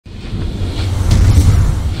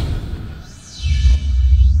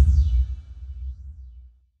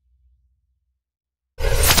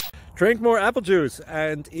Drink more apple juice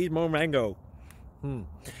and eat more mango.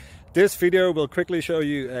 This video will quickly show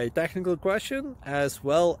you a technical question as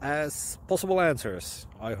well as possible answers.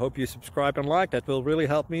 I hope you subscribe and like, that will really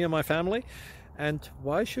help me and my family. And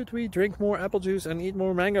why should we drink more apple juice and eat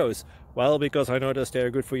more mangoes? Well, because I noticed they're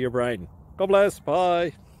good for your brain. God bless,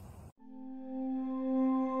 bye!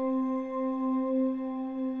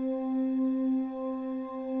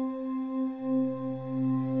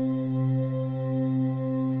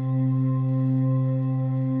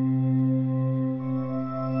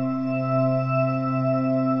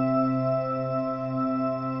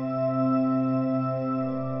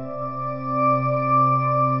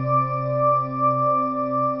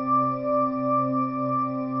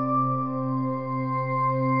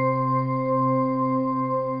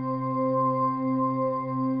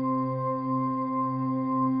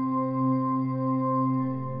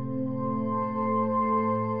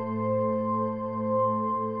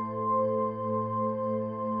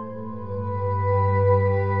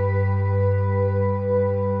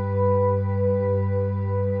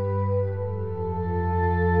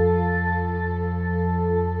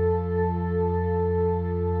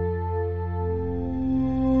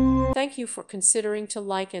 Thank you for considering to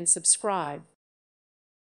like and subscribe.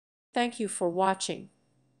 Thank you for watching.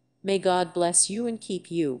 May God bless you and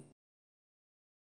keep you.